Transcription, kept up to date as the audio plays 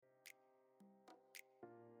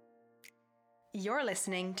You're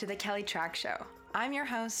listening to The Kelly Track Show. I'm your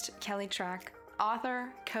host, Kelly Track, author,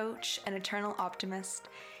 coach, and eternal optimist.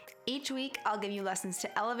 Each week, I'll give you lessons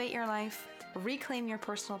to elevate your life, reclaim your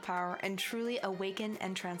personal power, and truly awaken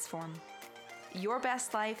and transform. Your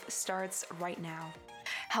best life starts right now.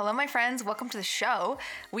 Hello, my friends. Welcome to the show.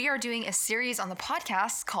 We are doing a series on the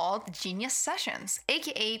podcast called Genius Sessions,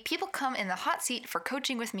 aka people come in the hot seat for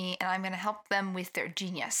coaching with me, and I'm going to help them with their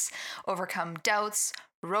genius, overcome doubts,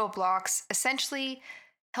 roadblocks, essentially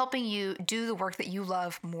helping you do the work that you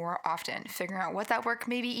love more often, figuring out what that work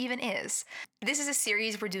maybe even is. This is a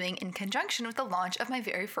series we're doing in conjunction with the launch of my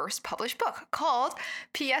very first published book called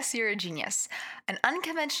P.S. You're a Genius, an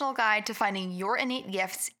unconventional guide to finding your innate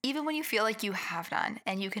gifts even when you feel like you have none.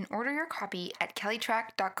 And you can order your copy at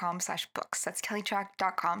kellytrack.com/books. That's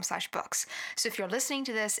kellytrack.com/books. So if you're listening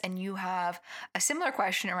to this and you have a similar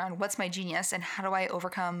question around what's my genius and how do I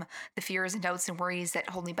overcome the fears and doubts and worries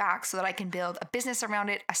that hold me back so that I can build a business around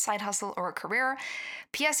it, a side hustle, or a career,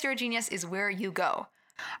 P.S. You're a Genius is where you go.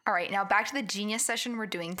 All right, now back to the genius session we're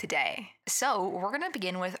doing today. So we're going to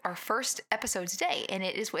begin with our first episode today, and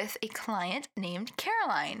it is with a client named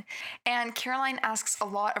Caroline. And Caroline asks a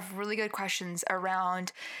lot of really good questions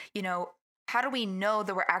around, how do we know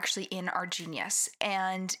that we're actually in our genius?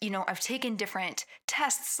 And, I've taken different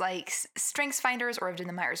tests like Strengths Finders, or I've done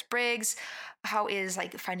the Myers-Briggs. How is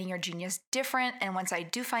finding your genius different? And once I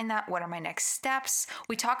do find that, what are my next steps?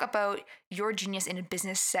 We talk about your genius in a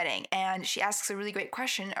business setting. And she asks a really great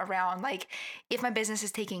question around if my business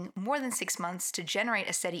is taking more than 6 months to generate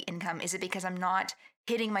a steady income, is it because I'm not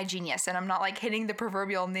hitting my genius and I'm not hitting the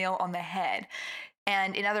proverbial nail on the head?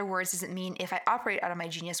 And in other words, does it mean if I operate out of my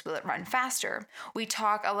genius, will it run faster? We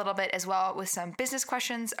talk a little bit as well with some business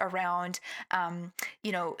questions around,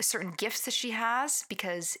 certain gifts that she has,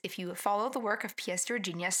 because if you follow the work of P.S. You're a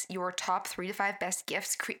Genius, your top 3 to 5 best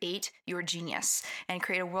gifts create your genius and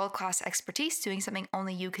create a world-class expertise doing something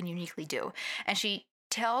only you can uniquely do. And she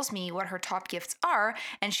tells me what her top gifts are,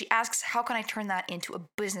 and she asks, how can I turn that into a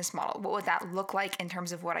business model? What would that look like in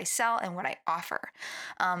terms of what I sell and what I offer?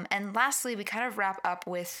 And lastly, we kind of wrap up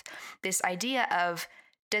with this idea of,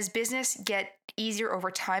 does business get easier over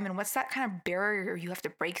time, and what's that kind of barrier you have to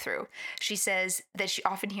break through? She says that she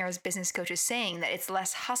often hears business coaches saying that it's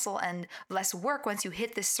less hustle and less work once you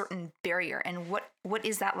hit this certain barrier, and what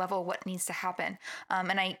is that level, what needs to happen?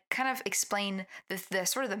 And I kind of explain the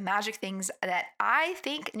sort of the magic things that I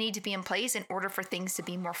think need to be in place in order for things to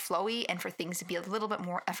be more flowy and for things to be a little bit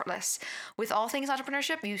more effortless. With all things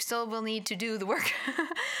entrepreneurship, you still will need to do the work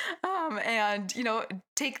and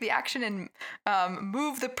take the action and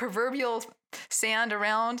move the proverbial sand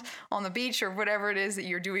around on the beach or whatever it is that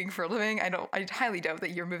you're doing for a living. I highly doubt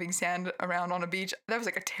that you're moving sand around on a beach. That was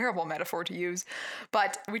a terrible metaphor to use,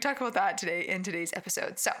 but we talk about that today in today's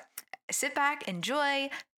episode. So sit back, enjoy,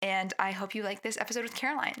 and I hope you like this episode with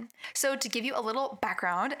Caroline. So to give you a little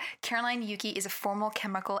background, Caroline Yuki is a formal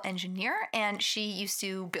chemical engineer, and she used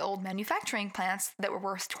to build manufacturing plants that were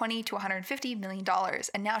worth $20 to $150 million,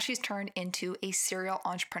 and now she's turned into a serial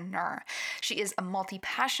entrepreneur. She is a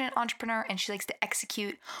multi-passionate entrepreneur, and she likes to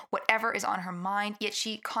execute whatever is on her mind, yet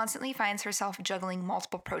she constantly finds herself juggling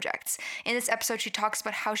multiple projects. In this episode, she talks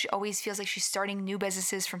about how she always feels like she's starting new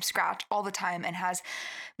businesses from scratch all the time and has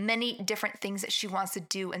many different things that she wants to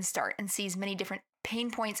do and start, and sees many different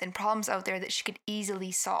pain points and problems out there that she could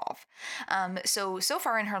easily solve. So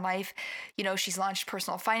far in her life, she's launched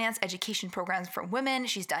personal finance education programs for women.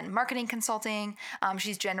 She's done marketing consulting.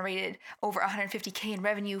 She's generated over $150K in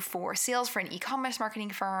revenue for sales for an e-commerce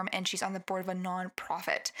marketing firm, and she's on the board of a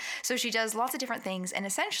nonprofit. So she does lots of different things, and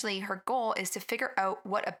essentially her goal is to figure out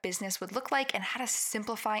what a business would look like and how to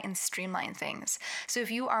simplify and streamline things. So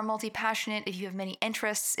if you are multi-passionate, if you have many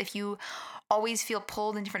interests, if you always feel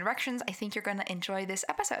pulled in different directions, I think you're going to enjoy this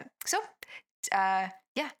episode. So,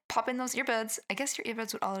 pop in those earbuds. I guess your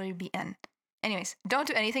earbuds would already be in. Anyways, don't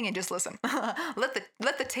do anything and just listen. Let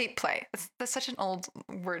the tape play. That's such an old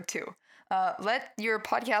word too. Let your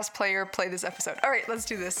podcast player play this episode. All right, let's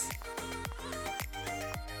do this.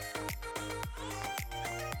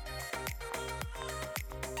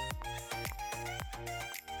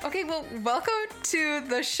 Okay, well, welcome to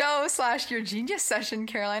the show / your genius session,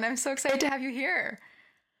 Caroline. I'm so excited to have you here.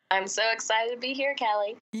 I'm so excited to be here,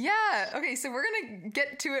 Kelly. Yeah. Okay, so we're going to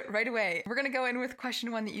get to it right away. We're going to go in with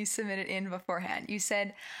question 1 that you submitted in beforehand. You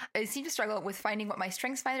said, I seem to struggle with finding what my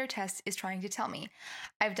Strengths Finder test is trying to tell me.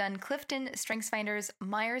 I've done Clifton, Strengths Finders,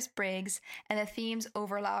 Myers-Briggs, and the themes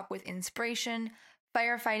overlap with inspiration,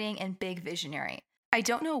 firefighting, and big visionary. I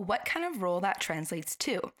don't know what kind of role that translates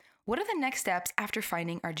to. What are the next steps after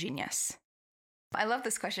finding our genius? I love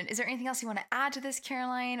this question. Is there anything else you want to add to this,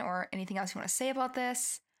 Caroline, or anything else you want to say about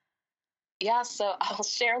this? Yeah, so I'll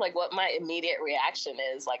share like what my immediate reaction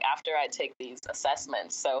is like after I take these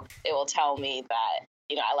assessments. So it will tell me that,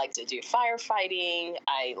 I like to do firefighting.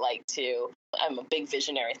 I'm a big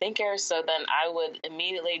visionary thinker. So then I would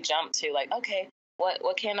immediately jump to like, okay,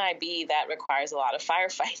 what can I be that requires a lot of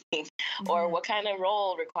firefighting? Mm-hmm. Or what kind of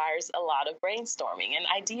role requires a lot of brainstorming and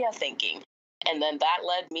idea thinking? And then that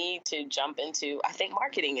led me to jump into, I think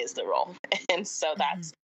marketing is the role. And so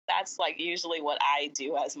that's like usually what I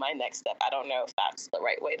do as my next step. I don't know if that's the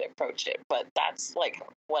right way to approach it, but that's like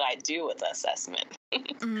what I do with assessment.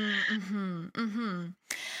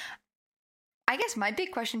 I guess my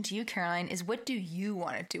big question to you, Caroline, is what do you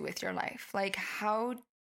want to do with your life? Like, how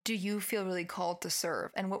do you feel really called to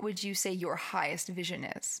serve? And what would you say your highest vision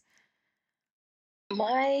is?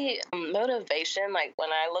 My motivation, like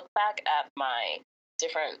when I look back at my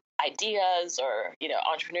different ideas or,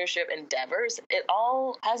 entrepreneurship endeavors, it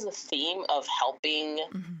all has a theme of helping.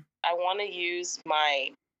 Mm-hmm. I want to use my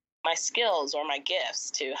skills or my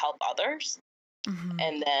gifts to help others. Mm-hmm.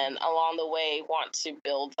 And then along the way, want to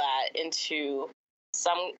build that into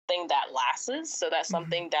something that lasts. So that's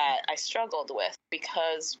something that I struggled with,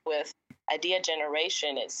 because with idea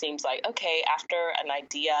generation, it seems like, okay, after an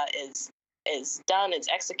idea is done, it's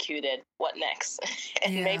executed, what next?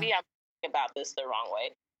 And maybe I'm thinking about this the wrong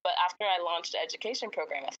way. But after I launched the education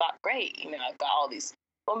program, I thought, great, I've got all these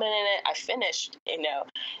women in it. I finished, and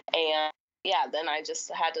then I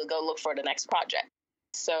just had to go look for the next project.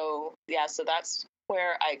 So that's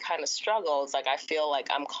where I kind of struggle. It's like I feel like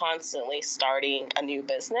I'm constantly starting a new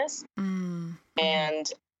business. Mm-hmm.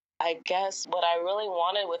 And I guess what I really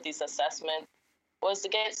wanted with these assessments was to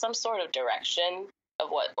get some sort of direction of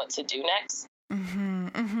what to do next.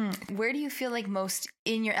 Where do you feel like most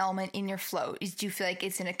in your element, in your flow? Do you feel like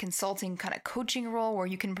it's in a consulting kind of coaching role where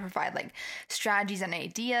you can provide like strategies and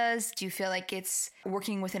ideas? Do you feel like it's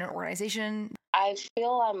working within an organization? I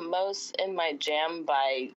feel I'm most in my jam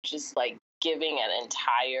by just like giving an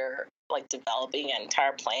entire, like developing an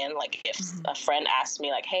entire plan. Like if a friend asked me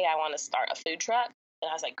like, hey, I want to start a food truck. And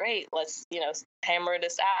I was like, great, let's, hammer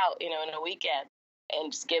this out, in a weekend,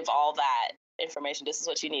 and just give all that information. This is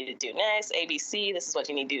what you need to do next, ABC. This is what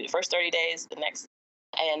you need to do the first 30 days, the next.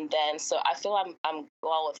 And then, so I feel I'm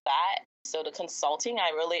well with that. So the consulting, I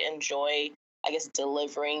really enjoy, I guess,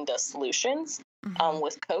 delivering the solutions.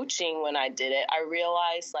 With coaching, when I did it, I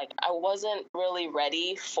realized like I wasn't really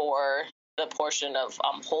ready for the portion of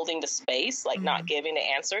holding the space, like not giving the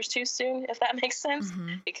answers too soon, if that makes sense,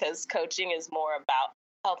 because coaching is more about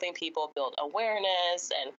helping people build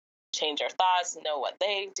awareness and change their thoughts, know what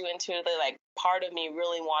they do intuitively. Like part of me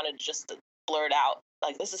really wanted just to blurt out,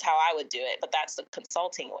 like, this is how I would do it, but that's the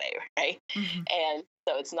consulting way, right? And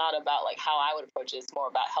so it's not about like how I would approach it. It's more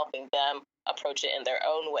about helping them approach it in their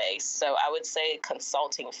own way. So I would say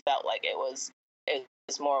consulting felt like it was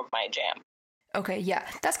more of my jam. Okay, yeah.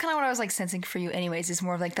 That's kind of what I was like sensing for you anyways, is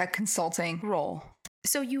more of like that consulting role.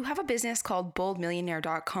 So you have a business called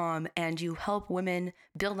boldmillionaire.com and you help women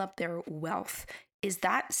build up their wealth. Is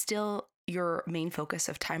that still your main focus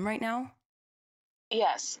of time right now?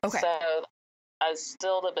 Yes. Okay. So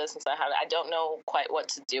still the business I have. I don't know quite what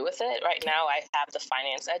to do with it. Right now I have the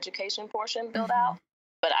finance education portion built out,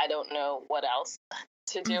 but I don't know what else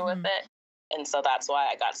to do with it. And so that's why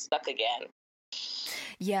I got stuck again.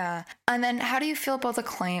 Yeah. And then how do you feel about the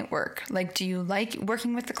client work? Like, do you like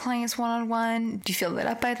working with the clients one-on-one? Do you feel lit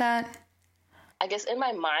up by that? I guess in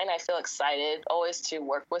my mind, I feel excited always to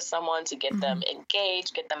work with someone, to get them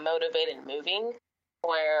engaged, get them motivated and moving,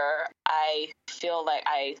 where I feel like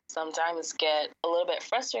I sometimes get a little bit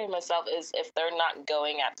frustrated myself is if they're not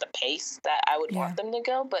going at the pace that I would want them to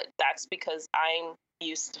go. But that's because I'm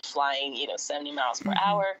used to flying, 70 miles per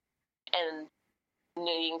hour and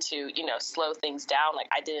needing to, slow things down. Like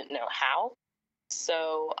I didn't know how.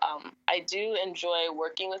 So I do enjoy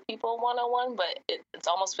working with people one-on-one, but it's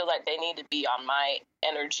almost feel like they need to be on my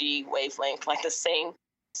energy wavelength, like the same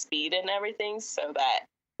speed and everything, so that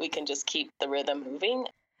we can just keep the rhythm moving.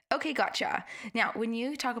 Okay, gotcha. Now, when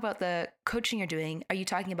you talk about the coaching you're doing, are you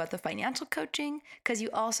talking about the financial coaching? Because you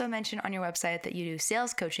also mentioned on your website that you do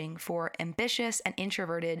sales coaching for ambitious and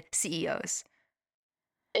introverted CEOs.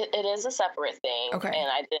 It is a separate thing. Okay. And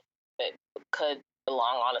I think it could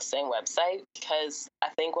belong on the same website, because I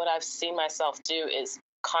think what I've seen myself do is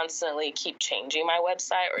constantly keep changing my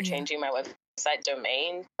website or changing my website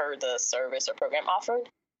domain per the service or program offered.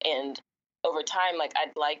 And over time, like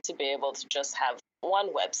I'd like to be able to just have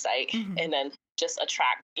one website and then just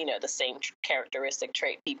attract, the same characteristic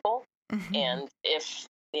trait people. And if,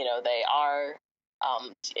 they are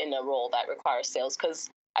in a role that requires sales, because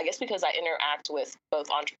I interact with both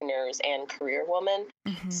entrepreneurs and career women.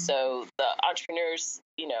 Mm-hmm. So the entrepreneurs,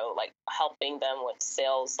 like helping them with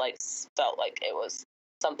sales, like felt like it was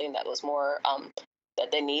something that was more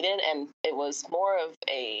that they needed, and it was more of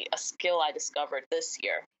a skill I discovered this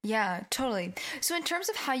year. Yeah, totally. So in terms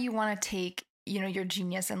of how you want to take your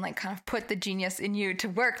genius and like kind of put the genius in you to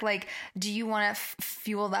work, like do you want to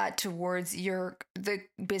fuel that towards the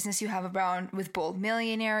business you have around with Bold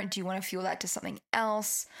Millionaire? Do you want to fuel that to something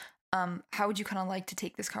else? How would you kind of like to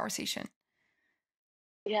take this conversation?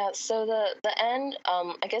 Yeah, so the end,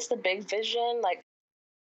 I guess the big vision, like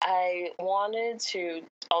I wanted to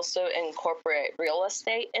also incorporate real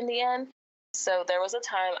estate in the end. So there was a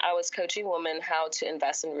time I was coaching women how to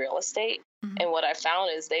invest in real estate. Mm-hmm. And what I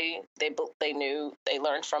found is they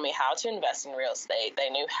learned from me how to invest in real estate. They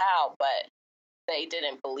knew how, but they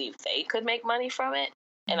didn't believe they could make money from it.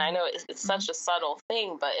 Mm-hmm. And I know it's such a subtle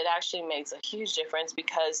thing, but it actually makes a huge difference,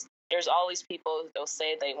 because there's all these people who'll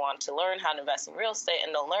say they want to learn how to invest in real estate,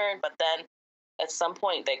 and they'll learn, but then at some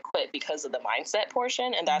point they quit because of the mindset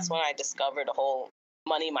portion. And that's when I discovered the whole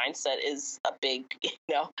money mindset is a big,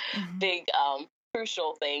 big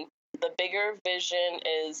crucial thing. The bigger vision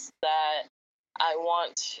is that I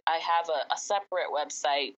have a separate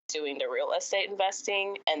website doing the real estate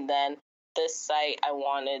investing, and then this site I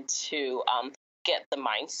wanted to get the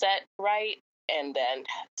mindset right, and then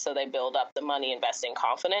so they build up the money investing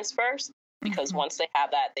confidence first, because once they have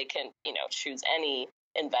that, they can choose any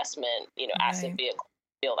investment asset vehicle,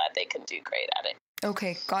 feel that they can do great at it.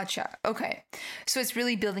 Okay, gotcha. Okay, so it's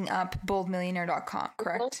really building up boldmillionaire.com,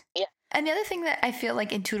 correct? Mm-hmm. Yeah. And the other thing that I feel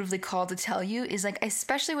like intuitively called to tell you is, like,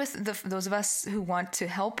 especially with those of us who want to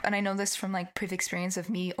help, and I know this from like previous experience of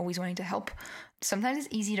me always wanting to help, sometimes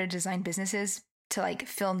it's easy to design businesses to like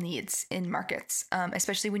fill needs in markets,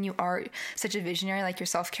 especially when you are such a visionary like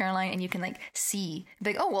yourself, Caroline, and you can like see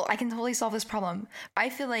like, oh, well, I can totally solve this problem. I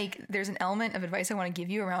feel like there's an element of advice I want to give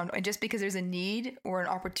you around, and just because there's a need or an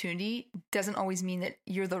opportunity doesn't always mean that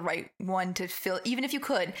you're the right one to fill. Even if you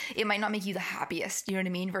could, it might not make you the happiest, you know what I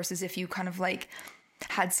mean? Versus if you kind of like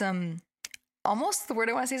had some, almost the word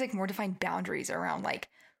I want to say is like more defined boundaries around like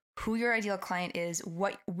who your ideal client is,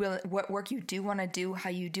 what work you do want to do, how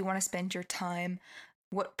you do want to spend your time,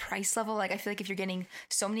 what price level. Like, I feel like if you're getting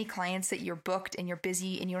so many clients that you're booked and you're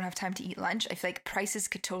busy and you don't have time to eat lunch, I feel like prices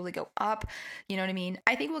could totally go up. You know what I mean?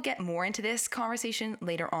 I think we'll get more into this conversation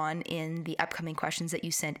later on in the upcoming questions that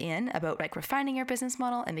you sent in about like refining your business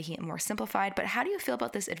model and making it more simplified. But how do you feel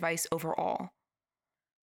about this advice overall?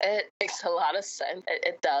 It makes a lot of sense.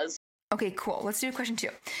 It does. Okay, cool. Let's do question 2.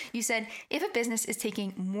 You said, if a business is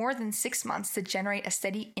taking more than 6 months to generate a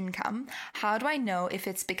steady income, how do I know if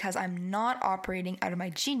it's because I'm not operating out of my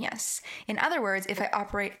genius? In other words, if I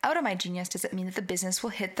operate out of my genius, does it mean that the business will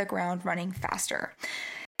hit the ground running faster?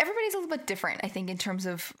 Everybody's a little bit different, I think, in terms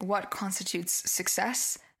of what constitutes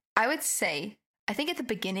success. I would say, I think at the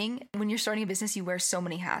beginning, when you're starting a business, you wear so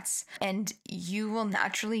many hats, and you will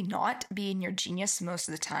naturally not be in your genius most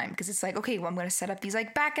of the time, because it's like, okay, well, I'm going to set up these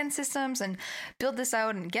like back-end systems and build this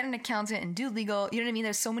out and get an accountant and do legal. You know what I mean?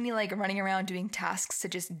 There's so many like running around doing tasks to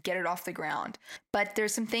just get it off the ground. But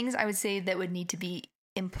there's some things I would say that would need to be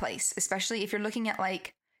in place, especially if you're looking at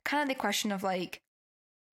like kind of the question of like,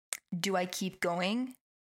 do I keep going?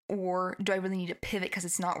 Or do I really need to pivot because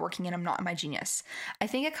it's not working and I'm not in my genius? I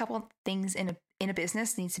think a couple of things in a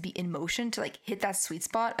business needs to be in motion to like hit that sweet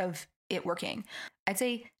spot of it working. I'd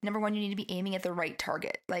say number 1, you need to be aiming at the right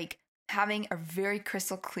target, like having a very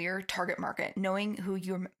crystal clear target market, knowing who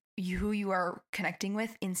you are connecting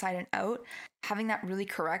with inside and out, having that really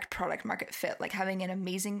correct product market fit, like having an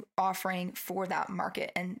amazing offering for that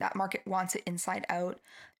market and that market wants it inside out,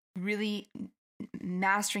 really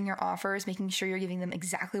mastering your offers, making sure you're giving them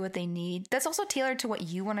exactly what they need. That's also tailored to what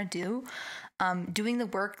you want to do. Doing the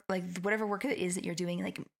work, like whatever work it is that you're doing,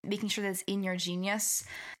 like making sure that it's in your genius,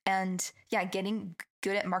 and yeah, getting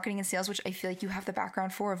good at marketing and sales, which I feel like you have the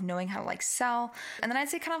background for, of knowing how to like sell. And then I'd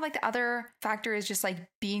say kind of like the other factor is just like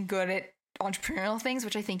being good at entrepreneurial things,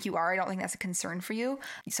 which I think you are. I don't think that's a concern for you.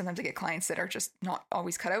 Sometimes I get clients that are just not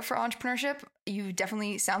always cut out for entrepreneurship. You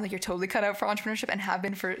definitely sound like you're totally cut out for entrepreneurship and have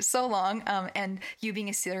been for so long. And you being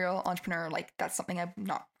a serial entrepreneur, like that's something I'm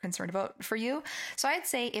not concerned about for you. So I'd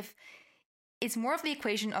say if it's more of the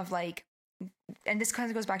equation of like, and this kind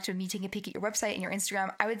of goes back to me taking a peek at your website and your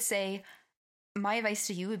Instagram, I would say my advice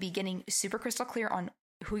to you would be getting super crystal clear on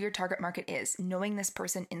who your target market is, knowing this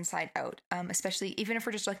person inside out, especially even if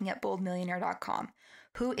we're just looking at boldmillionaire.com.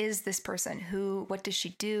 Who is this person? What does she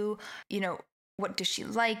do? You know, what does she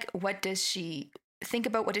like? What does she think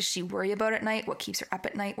about what does she worry about at night? What keeps her up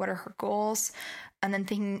at night? What are her goals? And then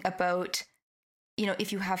thinking about,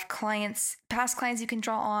 if you have clients, past clients you can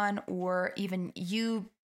draw on, or even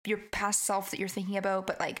your past self that you're thinking about,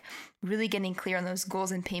 but like really getting clear on those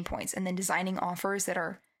goals and pain points, and then designing offers that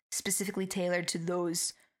are specifically tailored to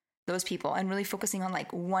those people, and really focusing on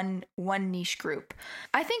like one niche group.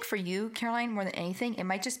 I think for you, Caroline, more than anything, it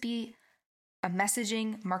might just be a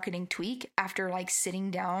messaging marketing tweak after like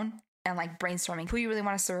sitting down and like brainstorming who you really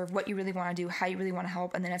want to serve, what you really want to do, how you really want to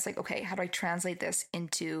help. And then it's like, okay, how do I translate this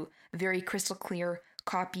into very crystal clear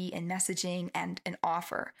copy and messaging and an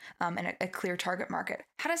offer, and a clear target market?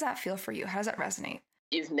 How does that feel for you? How does that resonate?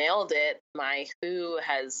 You've nailed it. My who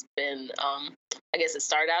has been, I guess it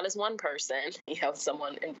started out as one person,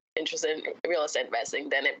 someone interested in real estate investing.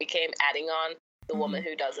 Then it became adding on the woman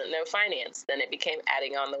who doesn't know finance. Then it became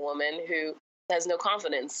adding on the woman who has no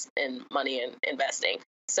confidence in money and investing.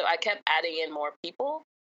 So I kept adding in more people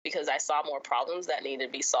because I saw more problems that needed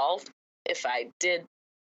to be solved. If I did,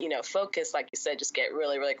 focus, like you said, just get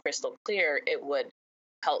really, really crystal clear, it would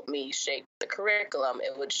help me shape the curriculum.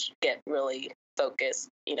 It would get really focused.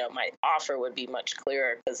 My offer would be much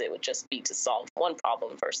clearer because it would just be to solve one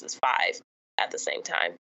problem versus 5 at the same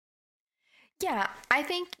time. Yeah, I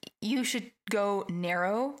think you should go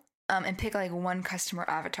narrow and pick like one customer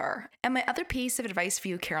avatar. And my other piece of advice for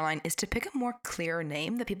you, Caroline, is to pick a more clear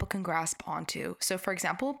name that people can grasp onto. So for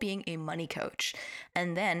example, being a money coach.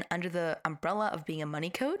 And then under the umbrella of being a money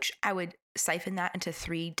coach, I would siphon that into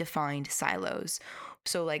 3 defined silos.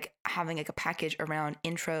 So like having like a package around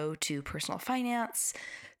intro to personal finance,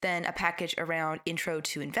 then a package around intro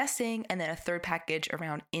to investing, and then a third package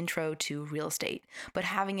around intro to real estate. But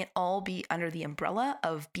having it all be under the umbrella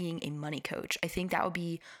of being a money coach. I think that would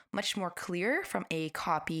be much more clear from a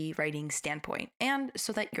copywriting standpoint, and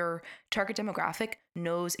so that your target demographic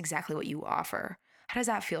knows exactly what you offer. How does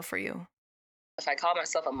that feel for you? If I call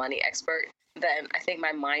myself a money expert, then I think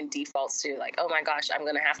my mind defaults to like, oh my gosh, I'm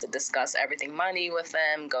going to have to discuss everything money with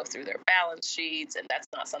them, go through their balance sheets. And that's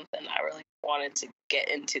not something I really wanted to get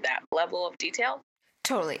into that level of detail.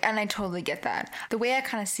 Totally. And I totally get that. The way I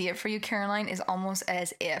kind of see it for you, Caroline, is almost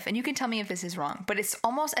as if, and you can tell me if this is wrong, but it's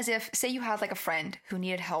almost as if, say you had like a friend who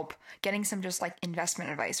needed help getting some just like investment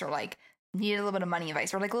advice, or like needed a little bit of money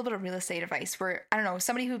advice, or like a little bit of real estate advice, where, I don't know,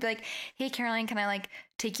 somebody who'd be like, hey, Caroline, can I like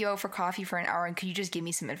take you out for coffee for an hour and could you just give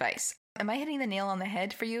me some advice? Am I hitting the nail on the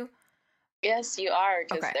head for you? Yes, you are.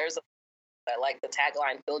 Because I like the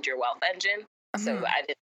tagline, build your wealth engine. Mm-hmm. So I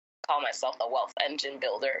didn't call myself a wealth engine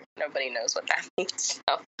builder. Nobody knows what that means.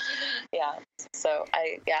 So yeah. So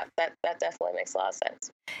that definitely makes a lot of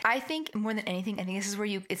sense. I think more than anything, I think this is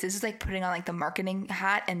where this is like putting on like the marketing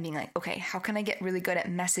hat and being like, okay, how can I get really good at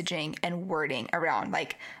messaging and wording around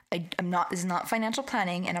like, this is not financial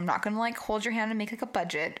planning, and I'm not going to like hold your hand and make like a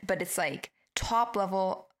budget, but it's like top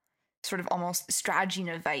level sort of almost strategy and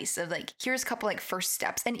advice of like, here's a couple like first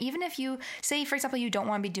steps. And even if you say, for example, you don't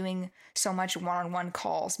want to be doing so much one-on-one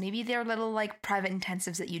calls, maybe they're little like private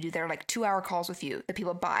intensives that you do. They're like 2-hour calls with you that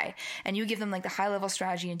people buy, and you give them like the high level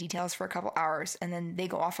strategy and details for a couple hours, and then they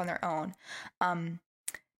go off on their own.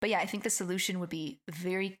 But yeah, I think the solution would be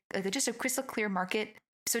very like just a crystal clear market.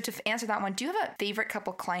 So to answer that one, do you have a favorite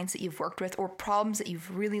couple clients that you've worked with, or problems that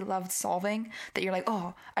you've really loved solving that you're like,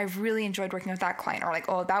 oh, I've really enjoyed working with that client, or like,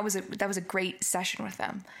 oh, that was a great session with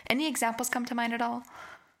them? Any examples come to mind at all?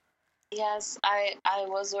 Yes, I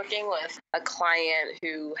was working with a client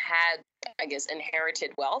who had, I guess,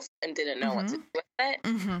 inherited wealth and didn't know what to do with it.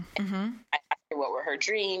 I asked her what were her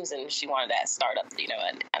dreams, and she wanted to start up,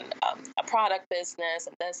 a product business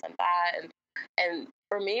and this and that. And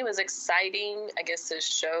for me, it was exciting, I guess, to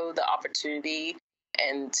show the opportunity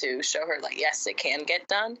and to show her, like, yes, it can get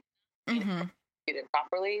done, it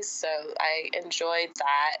properly. So I enjoyed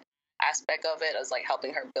that aspect of it. I was like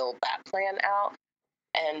helping her build that plan out.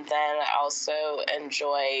 And then I also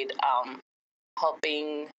enjoyed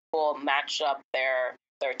helping people match up their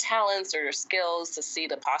talents or their skills to see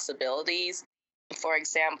the possibilities. For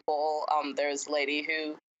example, there's a lady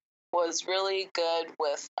who was really good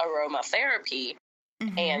with aromatherapy,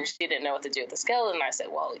 and she didn't know what to do with the skill. And I said,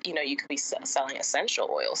 well, you could be selling essential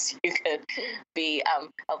oils. You could be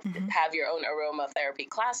have your own aromatherapy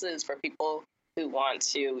classes for people who want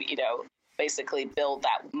to, basically build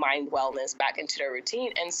that mind wellness back into their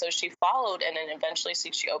routine. And so she followed, and then eventually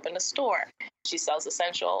she opened a store. She sells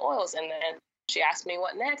essential oils. And then she asked me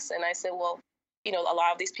what next. And I said, well, a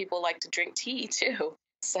lot of these people like to drink tea too.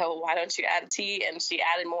 So why don't you add tea? And she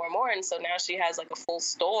added more and more. And so now she has like a full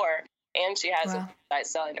store, and she has a website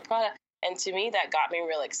selling the product. And to me, that got me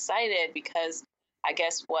real excited, because I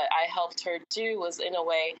guess what I helped her do was, in a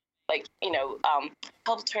way, like,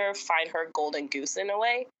 helped her find her golden goose in a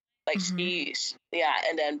way. Like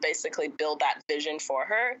and then basically build that vision for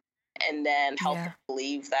her and then help her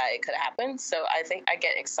believe that it could happen. So I think I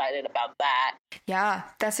get excited about that. Yeah,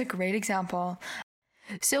 that's a great example.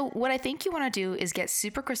 So what I think you want to do is get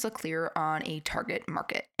super crystal clear on a target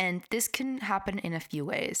market. And this can happen in a few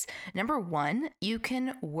ways. Number one, you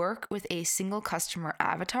can work with a single customer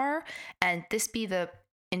avatar, and this be the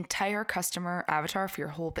entire customer avatar for your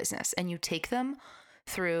whole business. And you take them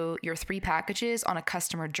through your 3 packages on a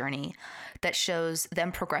customer journey that shows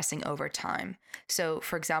them progressing over time. So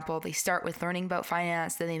for example, they start with learning about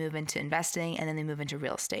finance, then they move into investing, and then they move into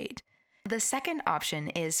real estate. The second option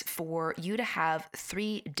is for you to have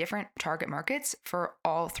 3 different target markets for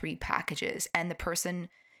all 3 packages. And the person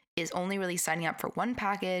is only really signing up for one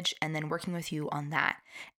package and then working with you on that.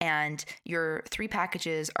 And your 3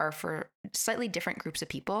 packages are for slightly different groups of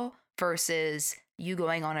people versus you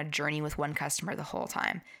going on a journey with one customer the whole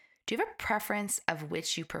time. Do you have a preference of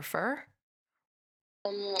which you prefer?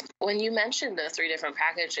 When you mentioned the 3 different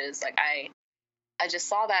packages, like I just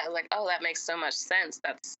saw that and like, oh, that makes so much sense.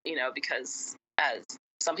 That's, because as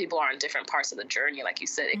some people are in different parts of the journey, like you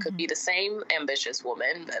said, it could be the same ambitious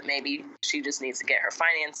woman, but maybe she just needs to get her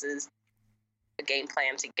finances, the game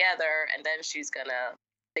plan together, and then she's going to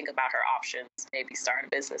think about her options, maybe start a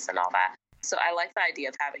business and all that. So I like the idea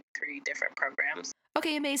of having 3 different programs.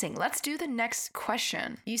 Okay, amazing. Let's do the next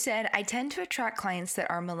question. You said, I tend to attract clients that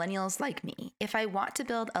are millennials like me. If I want to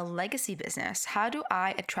build a legacy business, how do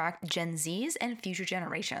I attract Gen Zs and future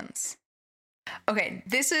generations? Okay,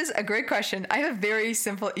 this is a great question. I have a very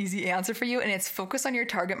simple, easy answer for you, and it's focus on your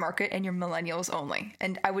target market and your millennials only.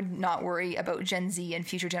 And I would not worry about Gen Z and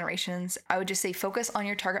future generations. I would just say focus on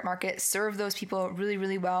your target market, serve those people really,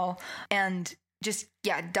 really well, and just,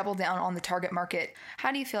 double down on the target market.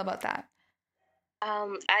 How do you feel about that?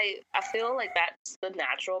 I feel like that's the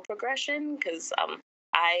natural progression because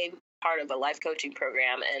I'm part of a life coaching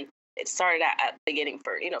program, and it started at the beginning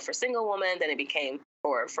for single women, then it became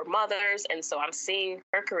for mothers, and so I'm seeing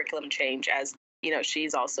her curriculum change as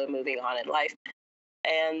she's also moving on in life,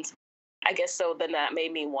 and I guess so. Then that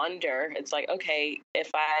made me wonder. It's like, okay, if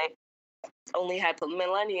I only had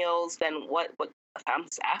millennials, then what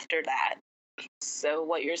comes after that? So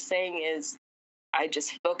what you're saying is, I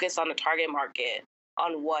just focus on the target market,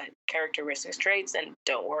 on what characteristics, traits, and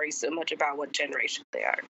don't worry so much about what generation they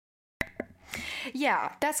are.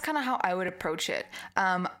 Yeah, that's kind of how I would approach it.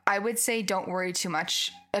 I would say don't worry too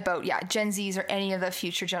much about, Gen Zs or any of the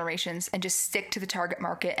future generations, and just stick to the target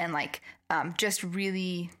market and just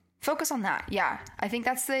really focus on that. Yeah, I think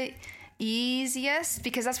that's the easiest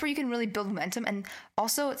because that's where you can really build momentum. And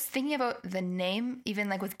also it's thinking about the name,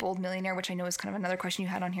 even with Bold Millionaire, which I know is kind of another question you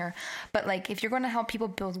had on here. But if you're going to help people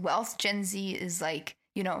build wealth, Gen Z is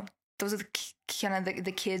those are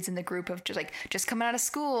the kids in the group of just coming out of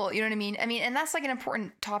school, you know what I mean? And that's an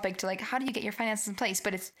important topic to how do you get your finances in place?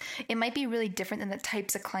 But it might be really different than the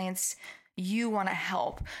types of clients you want to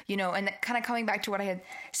help, and kind of coming back to what I had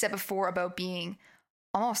said before about being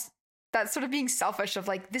almost that sort of being selfish of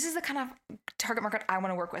this is the kind of target market I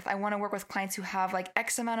want to work with. I want to work with clients who have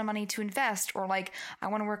X amount of money to invest, or I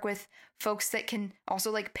want to work with folks that can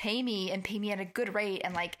also pay me at a good rate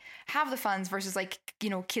and have the funds versus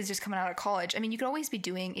kids just coming out of college. You could always be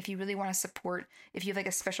doing, if you really want to support, if you have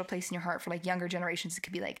a special place in your heart for younger generations, it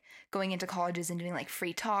could be going into colleges and doing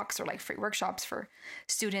free talks or free workshops for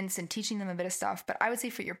students and teaching them a bit of stuff. But I would say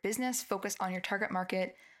for your business, focus on your target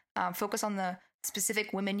market, focus on the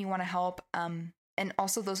specific women you want to help, and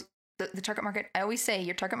also the target market. I always say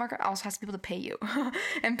your target market also has to be able to pay you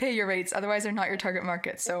and pay your rates, otherwise they're not your target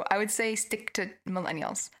market. So I would say stick to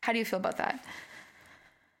millennials. How do you feel about that?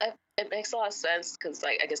 It makes a lot of sense because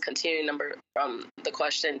I guess continuing from the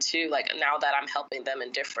question too, now that I'm helping them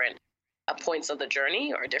in different points of the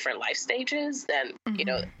journey or different life stages, then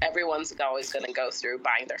everyone's always going to go through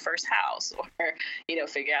buying their first house or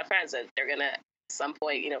figuring out friends, and they're gonna some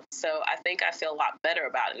point, so I think I feel a lot better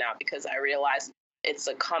about it now because I realize it's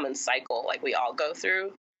a common cycle we all go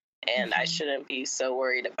through, and I shouldn't be so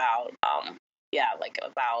worried about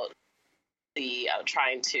about the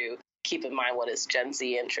trying to keep in mind what is Gen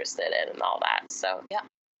Z interested in and all that. So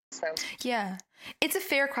yeah, it's a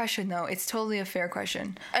fair question though. It's totally a fair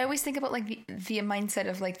question. I always think about the mindset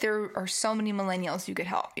of there are so many millennials you could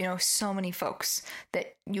help, so many folks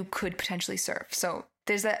that you could potentially serve. So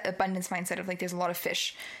there's that abundance mindset of there's a lot of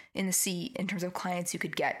fish in the sea in terms of clients you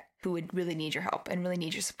could get who would really need your help and really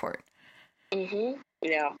need your support.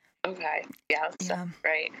 Yeah. Okay. Yeah. That's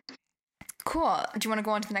right. Cool. Do you want to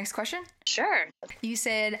go on to the next question? Sure. You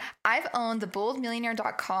said, I've owned the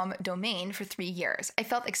boldmillionaire.com domain for 3 years. I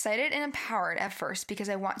felt excited and empowered at first because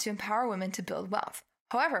I want to empower women to build wealth.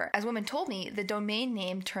 However, as women told me, the domain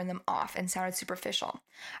name turned them off and sounded superficial.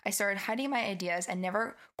 I started hiding my ideas and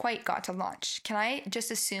never quite got to launch. Can I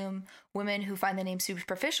just assume women who find the name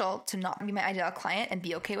superficial to not be my ideal client and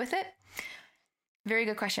be okay with it? Very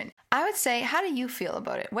good question. I would say, how do you feel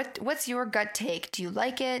about it? What's your gut take? Do you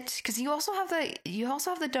like it? Because you also have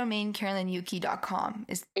the domain CarolineYuki.com.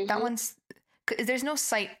 Is that one's? There's no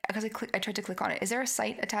site because I tried to click on it. Is there a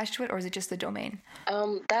site attached to it, or is it just the domain?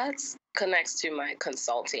 That's connects to my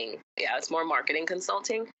consulting. Yeah, it's more marketing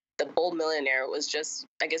consulting. The Bold Millionaire was just,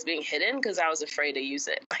 I guess, being hidden because I was afraid to use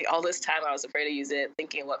it. Like all this time, I was afraid to use it,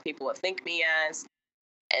 thinking what people would think me as,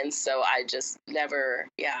 and so I just never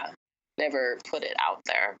put it out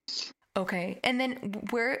there. Okay, and then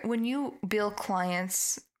when you bill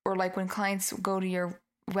clients, or like when clients go to your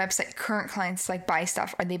website, current clients like buy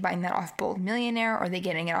stuff, are they buying that off Bold Millionaire, or are they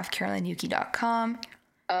getting it off CarolineYuki.com?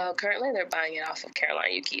 Currently, they're buying it off of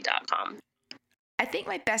CarolineYuki.com. I think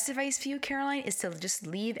my best advice for you, Caroline, is to just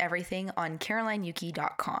leave everything on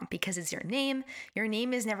CarolineYuki.com because it's your name. Your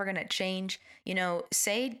name is never going to change.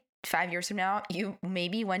 Say 5 years from now, you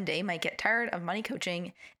maybe one day might get tired of money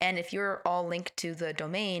coaching. And if you're all linked to the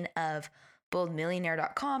domain of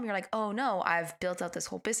boldmillionaire.com, you're like, oh no, I've built out this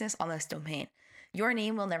whole business on this domain. Your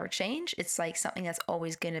name will never change. It's like something that's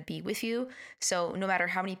always going to be with you. So no matter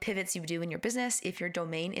how many pivots you do in your business, if your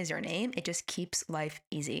domain is your name, it just keeps life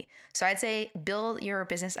easy. So I'd say build your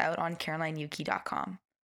business out on CarolineYuki.com.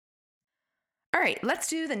 All right, let's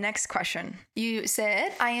do the next question. You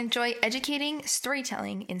said, I enjoy educating,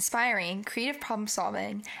 storytelling, inspiring, creative problem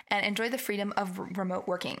solving, and enjoy the freedom of remote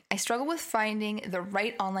working. I struggle with finding the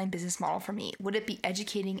right online business model for me. Would it be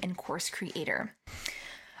educating and course creator?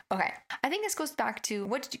 Okay, I think this goes back to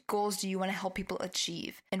what goals do you want to help people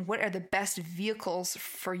achieve, and what are the best vehicles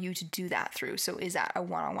for you to do that through? So is that a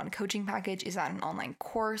one-on-one coaching package? Is that an online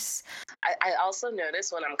course? I also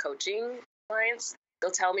notice when I'm coaching clients,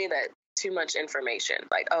 they'll tell me that too much information,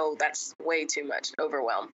 like, oh, that's way too much.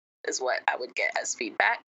 Overwhelm is what I would get as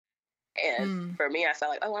feedback. And for me, I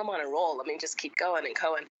felt like, oh, I'm on a roll. Let me just keep going and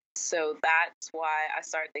going. So that's why I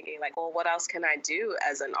started thinking like, well, what else can I do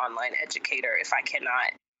as an online educator if I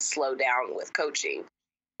cannot slow down with coaching?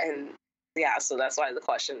 And yeah, so that's why the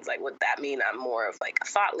question is like, would that mean I'm more of like a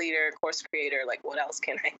thought leader, course creator? Like, what else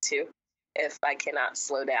can I do if I cannot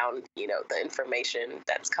slow down, the information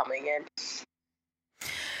that's coming in?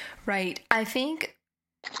 Right. I think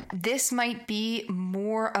this might be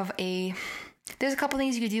more of there's a couple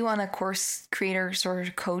things you could do on a course creator sort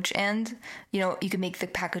of coach end. You can make the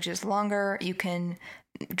packages longer. You can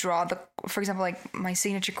draw for example, like my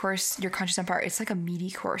signature course, Your Conscious Empire, it's like a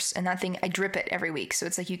meaty course. And that thing, I drip it every week. So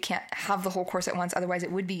it's like you can't have the whole course at once. Otherwise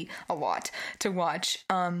it would be a lot to watch.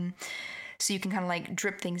 So you can kind of like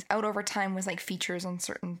drip things out over time with like features on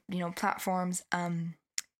certain, platforms.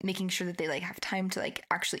 Making sure that they like have time to like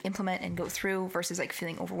actually implement and go through versus like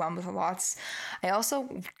feeling overwhelmed with a lots. I also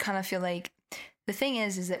kind of feel like the thing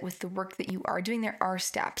is that with the work that you are doing, there are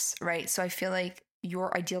steps, right? So I feel like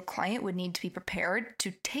your ideal client would need to be prepared to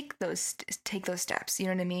take those steps. You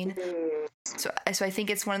know what I mean? So I think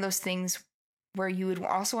it's one of those things where you would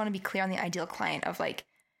also want to be clear on the ideal client of like,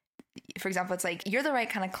 for example, it's like you're the right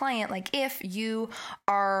kind of client. Like if you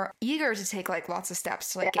are eager to take like lots of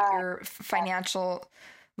steps to like get your financial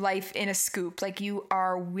life in a scoop, like you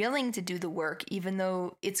are willing to do the work, even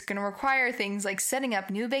though it's going to require things like setting up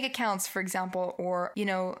new bank accounts, for example, or,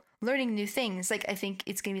 learning new things. Like I think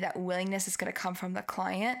it's going to be that willingness that's going to come from the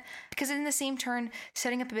client, because in the same turn,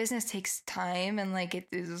 setting up a business takes time, and like it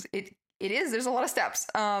is, there's a lot of steps.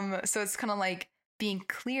 So it's kind of like being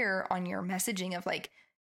clear on your messaging of like,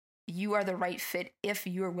 you are the right fit if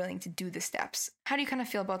you're willing to do the steps. How do you kind of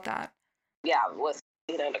feel about that? Yeah, with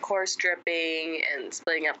the course dripping and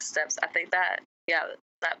splitting up the steps, I think that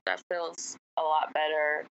feels a lot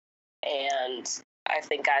better. And I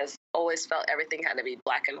think I've always felt everything had to be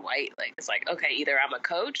black and white. Like it's like, okay, either I'm a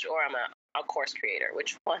coach or I'm a course creator.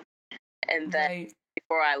 Which one? And then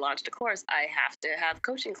before I launched a course, I have to have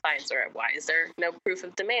coaching clients, or why is there no proof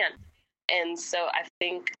of demand? And so I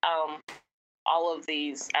think all of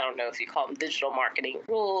these, I don't know if you call them digital marketing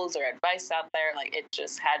rules or advice out there, like it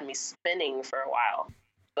just had me spinning for a while.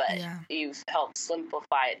 But you've helped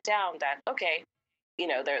simplify it down that, okay,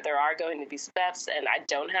 there are going to be steps, and I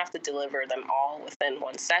don't have to deliver them all within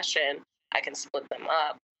one session. I can split them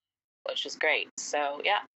up, which is great. So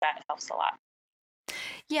yeah, that helps a lot.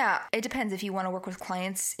 Yeah, it depends if you want to work with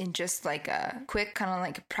clients in just like a quick kind of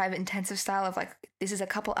like private intensive style of like, this is a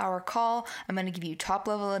couple hour call. I'm going to give you top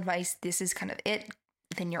level advice. This is kind of it.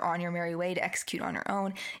 Then you're on your merry way to execute on your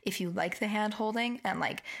own. If you like the hand holding and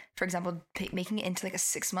like, for example, making it into like a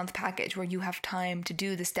 6-month package where you have time to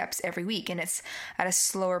do the steps every week and it's at a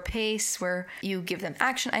slower pace where you give them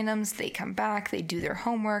action items, they come back, they do their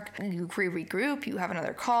homework, you regroup, you have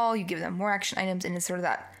another call, you give them more action items, and it's sort of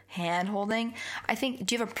that hand holding. I think,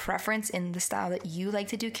 do you have a preference in the style that you like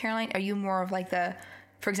to do, Caroline? Are you more of like the,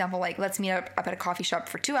 for example, like, let's meet up at a coffee shop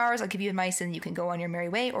for 2 hours, I'll give you advice and you can go on your merry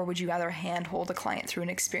way, or would you rather hand hold a client through an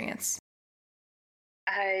experience?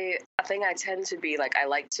 I think I tend to be like, I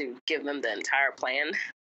like to give them the entire plan.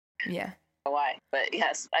 Yeah. Why? But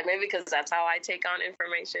yes, maybe because that's how I take on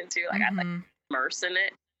information too. Like I like immerse in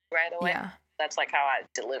it right away. Yeah. That's like how I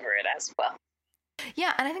deliver it as well.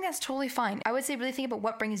 Yeah, and I think that's totally fine. I would say really think about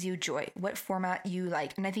what brings you joy, what format you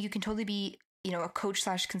like. And I think you can totally be, a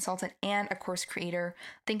coach/consultant and a course creator.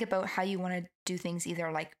 Think about how you want to do things,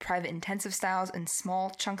 either like private intensive styles in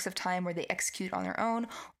small chunks of time where they execute on their own,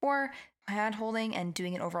 or hand holding and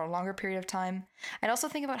doing it over a longer period of time. I'd also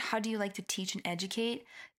think about, how do you like to teach and educate?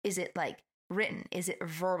 Is it like written? Is it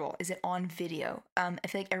verbal? Is it on video? I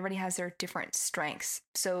feel like everybody has their different strengths.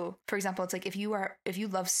 So for example, it's like if you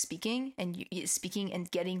love speaking and speaking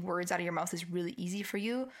and getting words out of your mouth is really easy for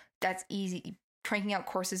you, that's easy. Cranking out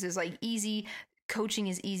courses is like easy. Coaching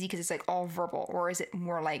is easy because it's like all verbal. Or is it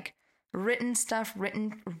more like written stuff,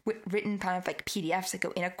 written kind of like PDFs that go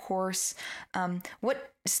in a course?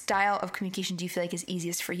 What style of communication do you feel like is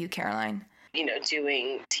easiest for you, Caroline?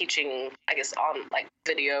 Teaching, I guess, on like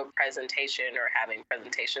video presentation or having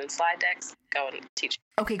presentation slide decks, go and teach.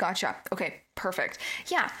 Okay, gotcha. Okay, perfect.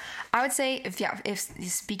 Yeah, I would say if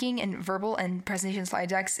speaking and verbal and presentation slide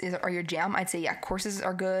decks are your jam, I'd say, yeah, courses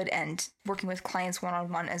are good and working with clients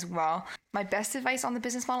one-on-one as well. My best advice on the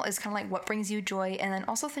business model is kind of like what brings you joy, and then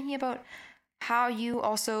also thinking about how you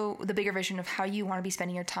also, the bigger vision of how you want to be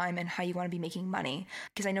spending your time and how you want to be making money.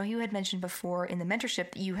 Because I know you had mentioned before in the mentorship,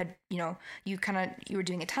 you had, you were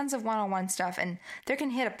doing a tons of one-on-one stuff, and there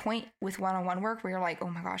can hit a point with one-on-one work where you're like, oh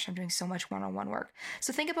my gosh, I'm doing so much one-on-one work.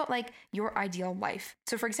 So think about like your ideal life.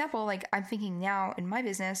 So for example, like I'm thinking now in my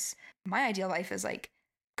business, my ideal life is like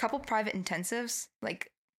a couple private intensives,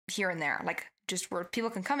 like here and there, like just where people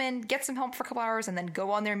can come in, get some help for a couple hours, and then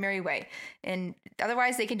go on their merry way. And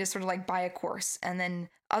otherwise they can just sort of like buy a course. And then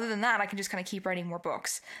other than that, I can just kind of keep writing more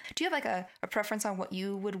books. Do you have like a preference on what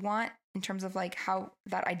you would want in terms of like how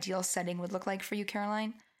that ideal setting would look like for you,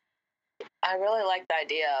 Caroline? I really like the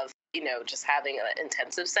idea of, just having an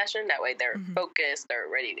intensive session. That way they're focused, they're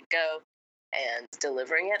ready to go, and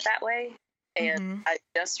delivering it that way. And I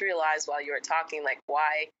just realized while you were talking, like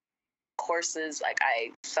why courses, like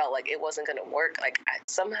I felt like it wasn't going to work. Like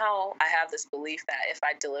somehow I have this belief that if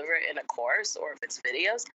I deliver it in a course or if it's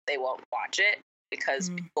videos, they won't watch it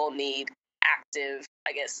because people need active,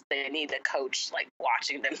 I guess they need a coach like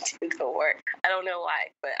watching them do the work. I don't know why,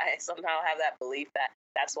 but I somehow have that belief that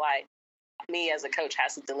that's why me as a coach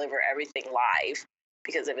has to deliver everything live,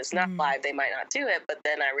 because if it's not live, they might not do it. But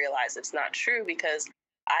then I realize it's not true because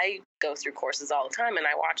I go through courses all the time and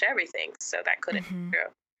I watch everything. So that couldn't be true.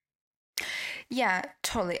 Yeah,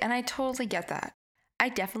 totally. And I totally get that. I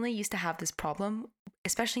definitely used to have this problem,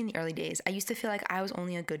 especially in the early days. I used to feel like I was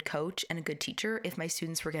only a good coach and a good teacher if my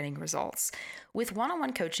students were getting results. With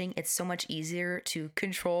one-on-one coaching, it's so much easier to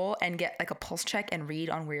control and get like a pulse check and read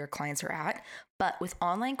on where your clients are at. But with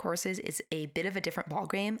online courses, it's a bit of a different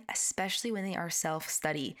ballgame, especially when they are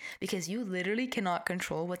self-study, because you literally cannot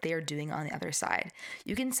control what they are doing on the other side.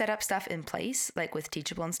 You can set up stuff in place, like with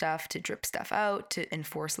Teachable and stuff, to drip stuff out, to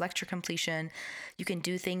enforce lecture completion. You can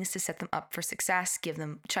do things to set them up for success, give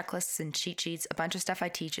them checklists and cheat sheets, a bunch of stuff I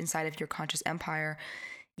teach inside of your conscious empire.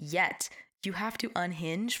 Yet, you have to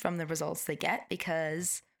unhinge from the results they get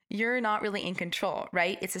because you're not really in control,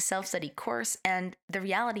 right? It's a self-study course. And the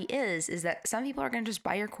reality is that some people are going to just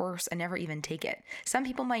buy your course and never even take it. Some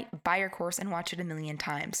people might buy your course and watch it a million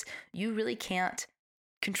times. You really can't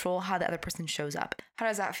control how the other person shows up. How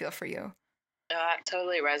does that feel for you? That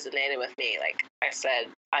totally resonated with me. Like I said,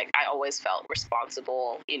 I always felt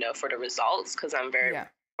responsible, for the results because I'm very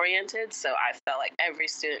oriented. So I felt like every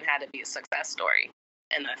student had to be a success story.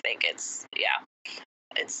 And I think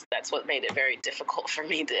that's what made it very difficult for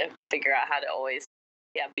me to figure out how to always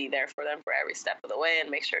be there for them for every step of the way and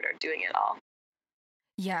make sure they're doing it all.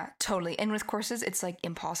 Yeah, totally. And with courses, it's like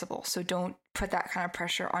impossible. So don't put that kind of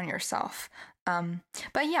pressure on yourself.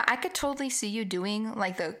 But yeah, I could totally see you doing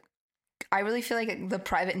like I really feel like the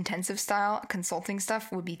private intensive style consulting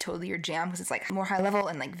stuff would be totally your jam because it's like more high level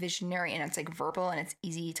and like visionary, and it's like verbal and it's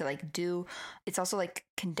easy to like do. It's also like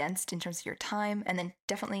condensed in terms of your time. And then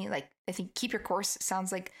definitely like, I think keep your course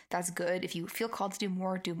sounds like that's good. If you feel called to do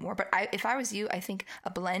more, do more. But if I was you, I think a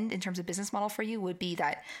blend in terms of business model for you would be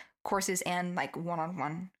that courses and like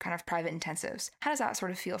one-on-one kind of private intensives. How does that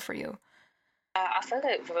sort of feel for you? I feel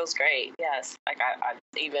like it feels great. Yes. Like I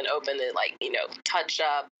even open it like, touch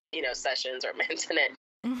up, sessions or maintenance and,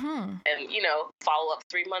 follow up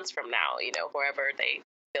 3 months from now, wherever they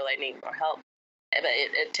feel they need more help. But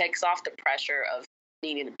it takes off the pressure of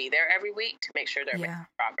needing to be there every week to make sure they're making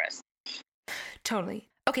progress. Totally.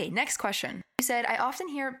 Okay, next question. You said, I often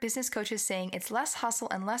hear business coaches saying it's less hustle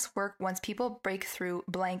and less work once people break through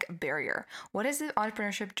blank barrier. What has the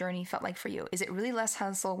entrepreneurship journey felt like for you? Is it really less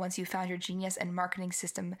hustle once you found your genius and marketing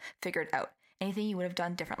system figured out? Anything you would have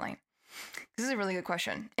done differently? This is a really good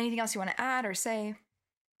question. Anything else you want to add or say?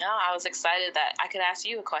 No, I was excited that I could ask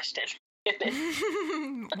you a question.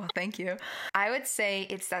 Well, thank you. I would say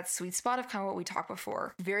it's that sweet spot of kind of what we talked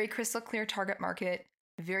before. Very crystal clear target market,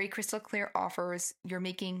 very crystal clear offers. You're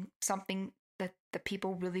making something that the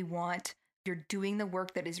people really want. You're doing the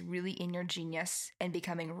work that is really in your genius and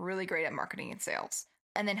becoming really great at marketing and sales.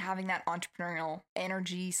 And then having that entrepreneurial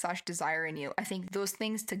energy / desire in you. I think those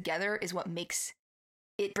things together is what makes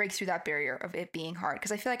it break through that barrier of it being hard.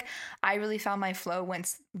 Because I feel like I really found my flow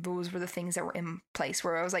once those were the things that were in place,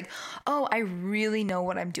 where I was like, oh, I really know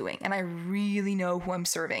what I'm doing and I really know who I'm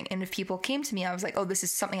serving. And if people came to me, I was like, oh, this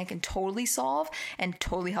is something I can totally solve and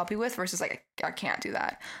totally help you with, versus like, I can't do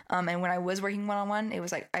that. And when I was working one-on-one, it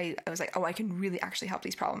was like, I was like, oh, I can really actually help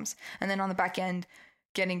these problems. And then on the back end,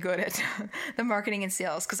 getting good at the marketing and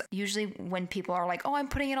sales. Because usually when people are like, oh, I'm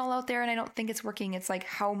putting it all out there and I don't think it's working, it's like,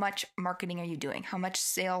 how much marketing are you doing? How much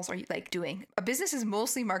sales are you like doing? A business is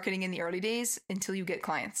mostly marketing in the early days until you get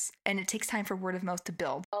clients. And it takes time for word of mouth to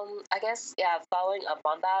build. I guess, following up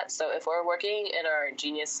on that. So if we're working in our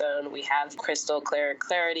genius zone, we have crystal clear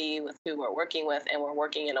clarity with who we're working with, and we're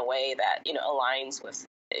working in a way that, aligns with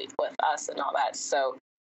us and all that. So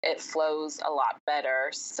it flows a lot better.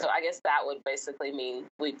 So I guess that would basically mean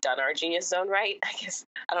we've done our genius zone right. I guess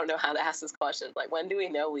I don't know how to ask this question. Like, when do we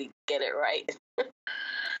know we get it right?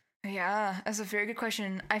 Yeah, that's a very good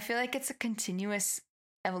question. I feel like it's a continuous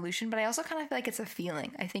evolution, but I also kind of feel like it's a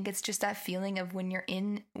feeling. I think it's just that feeling of when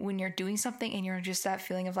you're doing something and you're just that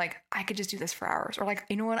feeling of like, I could just do this for hours, or like,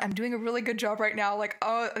 you know what, I'm doing a really good job right now. Like,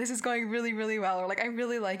 oh, this is going really, really well. Or like, I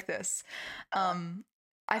really like this.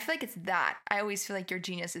 I feel like it's that. I always feel like your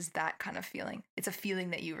genius is that kind of feeling. It's a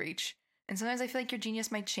feeling that you reach. And sometimes I feel like your genius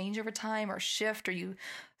might change over time or shift, or you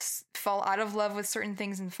fall out of love with certain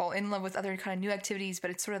things and fall in love with other kind of new activities.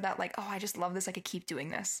 But it's sort of that like, oh, I just love this. I could keep doing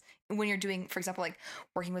this. When you're doing, for example, like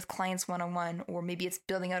working with clients one-on-one, or maybe it's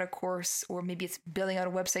building out a course, or maybe it's building out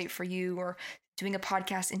a website for you, or doing a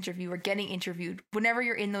podcast interview or getting interviewed. Whenever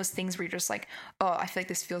you're in those things where you're just like, oh, I feel like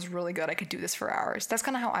this feels really good. I could do this for hours. That's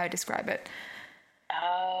kind of how I would describe it.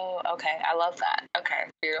 Oh, okay. I love that. Okay.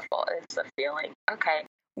 Beautiful. It's a feeling. Okay.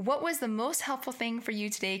 What was the most helpful thing for you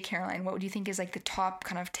today, Caroline? What would you think is like the top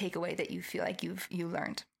kind of takeaway that you feel like you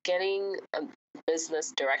learned? Getting a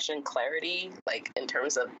business direction clarity, like in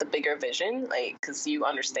terms of the bigger vision, like, because you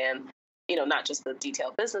understand, not just the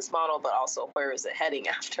detailed business model, but also where is it heading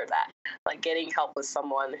after that? Like getting help with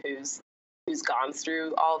someone who's gone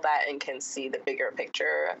through all that and can see the bigger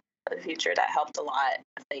picture of the future. That helped a lot.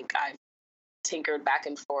 I think I've tinkered back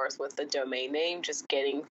and forth with the domain name, just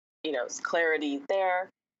getting, clarity there,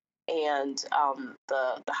 and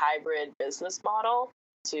the hybrid business model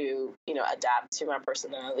to, adapt to my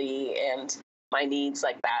personality and my needs,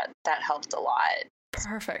 like that helped a lot.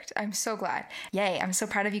 Perfect. I'm so glad. Yay. I'm so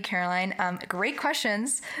proud of you, Caroline. Great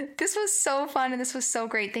questions. This was so fun and this was so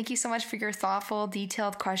great. Thank you so much for your thoughtful,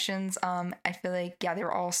 detailed questions. I feel like, they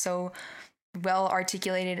were all so well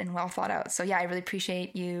articulated and well thought out. So I really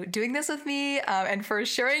appreciate you doing this with me, and for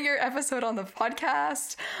sharing your episode on the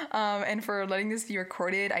podcast, and for letting this be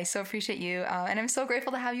recorded. I so appreciate you. And I'm so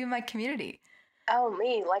grateful to have you in my community. Oh,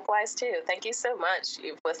 me. Likewise too. Thank you so much.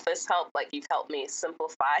 With this help, you've helped me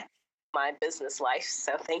simplify my business life.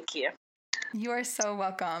 So thank you. You are so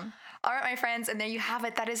welcome. All right, my friends, and there you have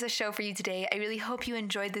it. That is a show for you today. I really hope you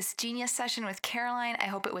enjoyed this genius session with Caroline. I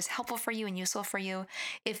hope it was helpful for you and useful for you.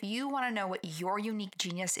 If you want to know what your unique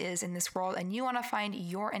genius is in this world, and you want to find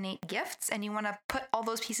your innate gifts, and you want to put all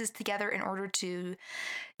those pieces together in order to,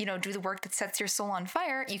 do the work that sets your soul on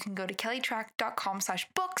fire, you can go to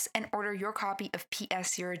kellytrach.com/books and order your copy of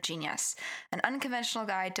P.S. You're a Genius, an unconventional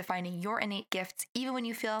guide to finding your innate gifts, even when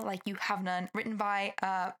you feel like you have none, written by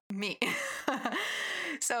me.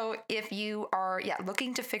 So if you are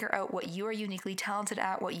looking to figure out what you are uniquely talented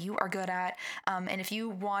at, what you are good at, and if you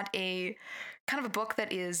want a kind of a book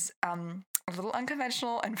that is a little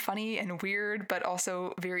unconventional and funny and weird, but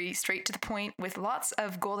also very straight to the point with lots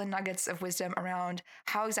of golden nuggets of wisdom around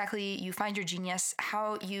how exactly you find your genius,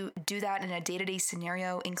 how you do that in a day-to-day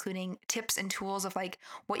scenario, including tips and tools of like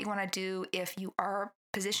what you want to do if you are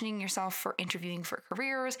positioning yourself for interviewing for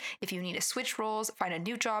careers, if you need to switch roles, find a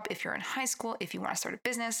new job, if you're in high school, if you want to start a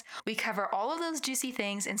business. We cover all of those juicy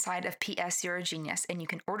things inside of PS You're a Genius, and you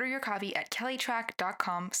can order your copy at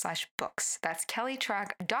kellytrach.com/books. That's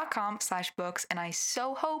kellytrach.com/books, and I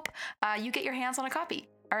so hope you get your hands on a copy.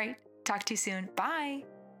 All right, talk to you soon. Bye.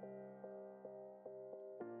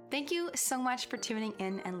 Thank you so much for tuning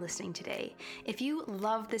in and listening today. If you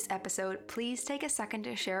love this episode, please take a second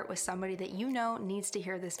to share it with somebody that you know needs to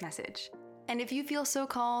hear this message. And if you feel so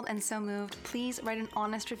called and so moved, please write an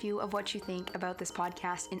honest review of what you think about this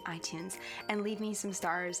podcast in iTunes and leave me some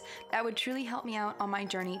stars. That would truly help me out on my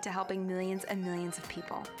journey to helping millions and millions of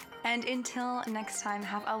people. And until next time,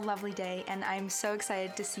 have a lovely day, and I'm so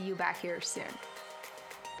excited to see you back here soon.